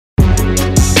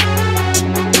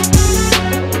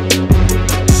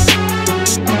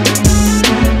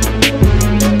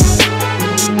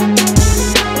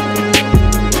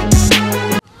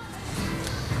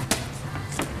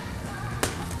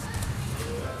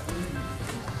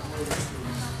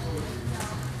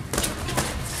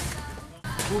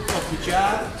Cook of the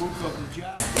jab, cook of the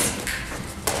jab.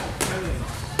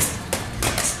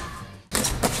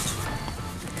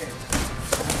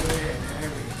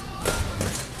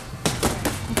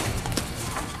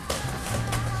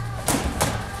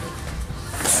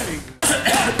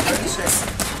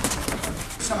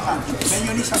 Some punch. Then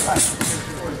you need some punch.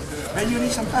 Then you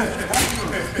need some punch. In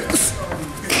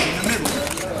the middle.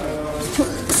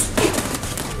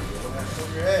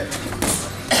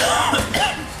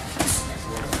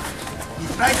 You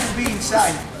try to be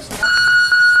inside.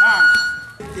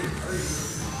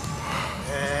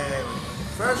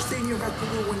 First thing you have to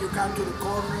do when you come to the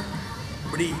corner,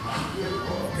 breathe.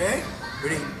 Okay?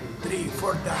 Breathe. 3,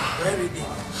 4 times. Very deep.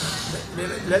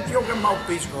 Let your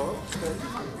mouthpiece go.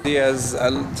 Diaz,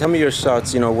 tell me your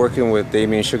thoughts, working with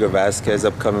Damien Sugar Vasquez,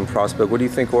 upcoming prospect. What do you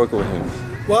think working with him?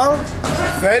 Well,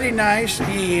 very nice.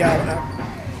 He,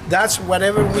 that's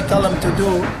whatever we tell him to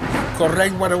do,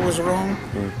 correct what was wrong,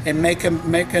 and make him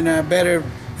a better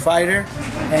fighter.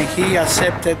 And he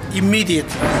accepted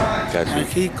immediately. Gotcha. And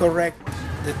he correct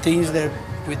the things that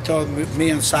we told, me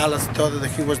and Salas told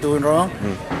that he was doing wrong.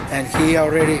 And he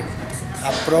already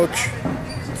approached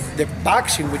the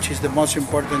boxing, which is the most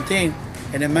important thing,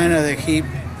 in a manner that he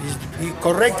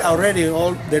correct already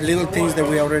all the little things that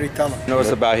we already tell him.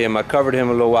 Notice about him, I covered him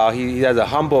a little while. He has a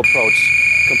humble approach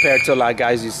compared to a lot of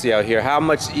guys you see out here. How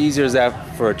much easier is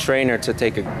that for a trainer to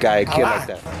take a kid like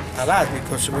that? A lot,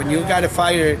 because when you got a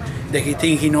fighter that he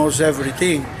thinks he knows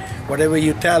everything, whatever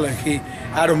you tell him, he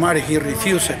automatically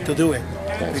refuses to do it.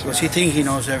 Because he thinks he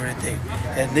knows everything.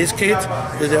 And this kid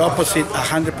is the opposite,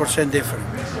 100% different.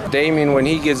 Damien, when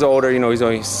he gets older, he's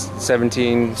only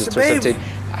 17, just turned 17.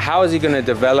 How is he going to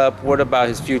develop? What about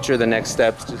his future, the next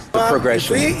steps, just the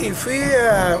progression? If we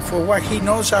for what he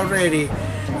knows already,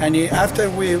 and after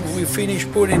we finish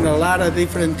putting a lot of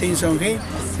different things on him,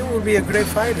 he will be a great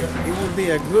fighter. He will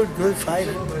be a good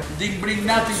fighter. Didn't bring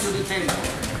nothing to the table.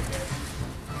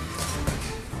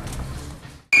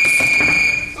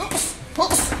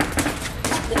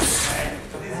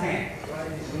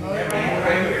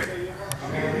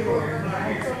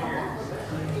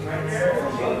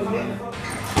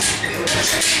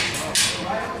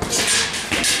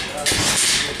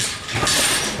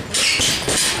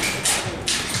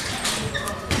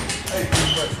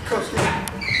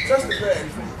 Just the bag.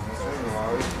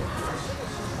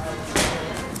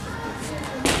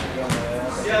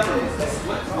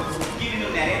 Giving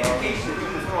them that education, you're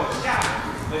going to throw a shot,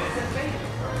 but it's a thing.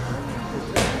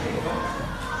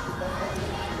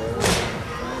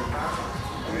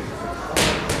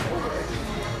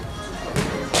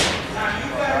 Now you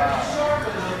got to be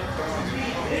sharper to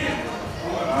beat him.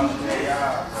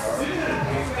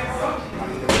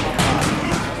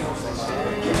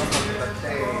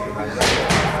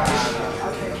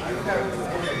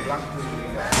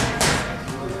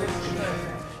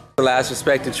 Last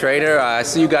respected trainer, I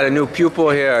see you got a new pupil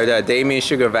here, Damien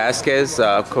Sugar Vasquez,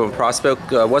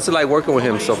 prospect. What's it like working with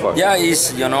him so far? Yeah,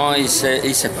 it's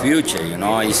a future.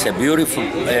 It's a beautiful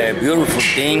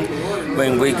thing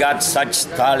when we got such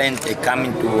talent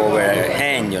coming to our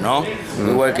hand.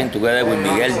 We're working together with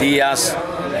Miguel Diaz.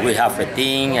 We have a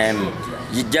team, and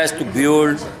just to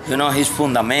build, his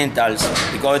fundamentals,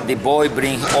 because the boy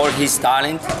brings all his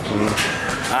talent.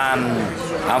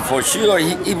 And for sure,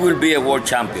 he will be a world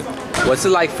champion. What's it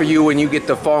like for you when you get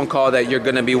the phone call that you're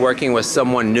going to be working with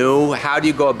someone new? How do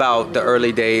you go about the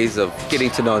early days of getting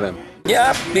to know them?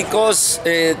 Yeah, because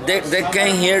they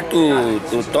came here to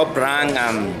Top Rank,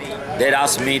 and they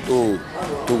asked me to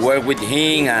work with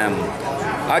him.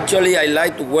 Actually, I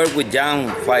like to work with young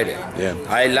fighters. Yeah.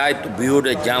 I like to build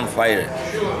a young fighter.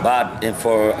 But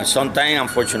for some time,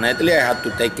 unfortunately, I have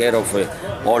to take care of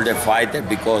older fighters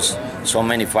because so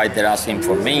many fighters asking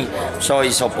for me. So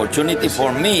it's opportunity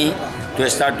for me to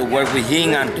start to work with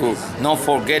him and to not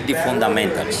forget the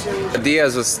fundamentals.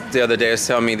 Diaz was the other day was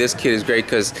telling me this kid is great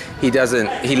because he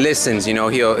listens,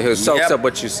 he'll soak up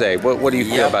what you say. What do you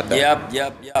feel about that?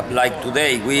 Yep. Like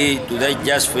today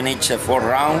just finished the 4th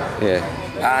round. Yeah.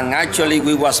 And actually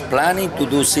we was planning to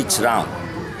do 6th round.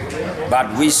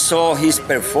 But we saw his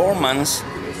performance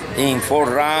in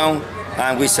 4th round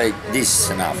and we said, this is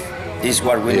enough. This is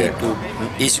what we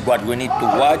need to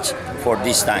watch for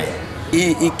this time.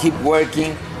 He keep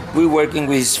working. We're working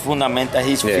with his fundamental,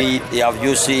 his feet. As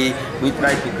you see, we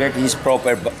try to get his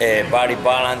proper body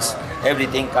balance,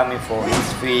 everything coming from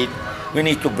his feet. We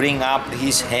need to bring up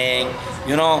his hand,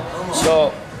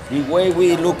 So the way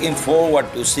we're looking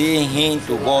forward to seeing him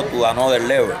to go to another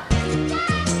level.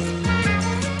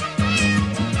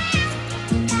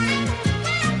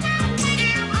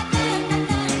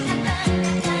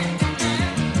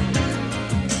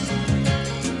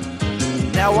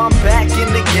 Now I'm back in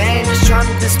the game, just trying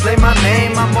to display my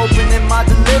name. I'm opening my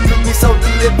delivery, so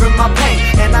delivering my pain.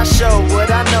 And I show what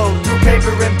I know through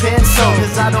paper and pencil.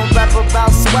 Cause I don't rap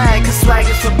about swag, cause swag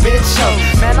is for bitch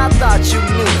show. Man, I thought you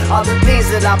knew all the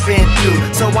things that I've been through,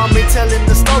 so I'm retelling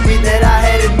the story that I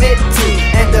had admit to.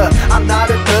 And I'm not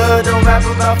a thug, don't rap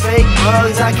about fake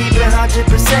bugs. I keep it 100%,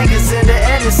 cause in the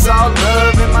end it's all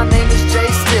love. And my name is Jay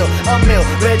Still, a mill,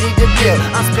 ready to deal.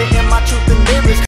 I'm spitting my truth and lyrics.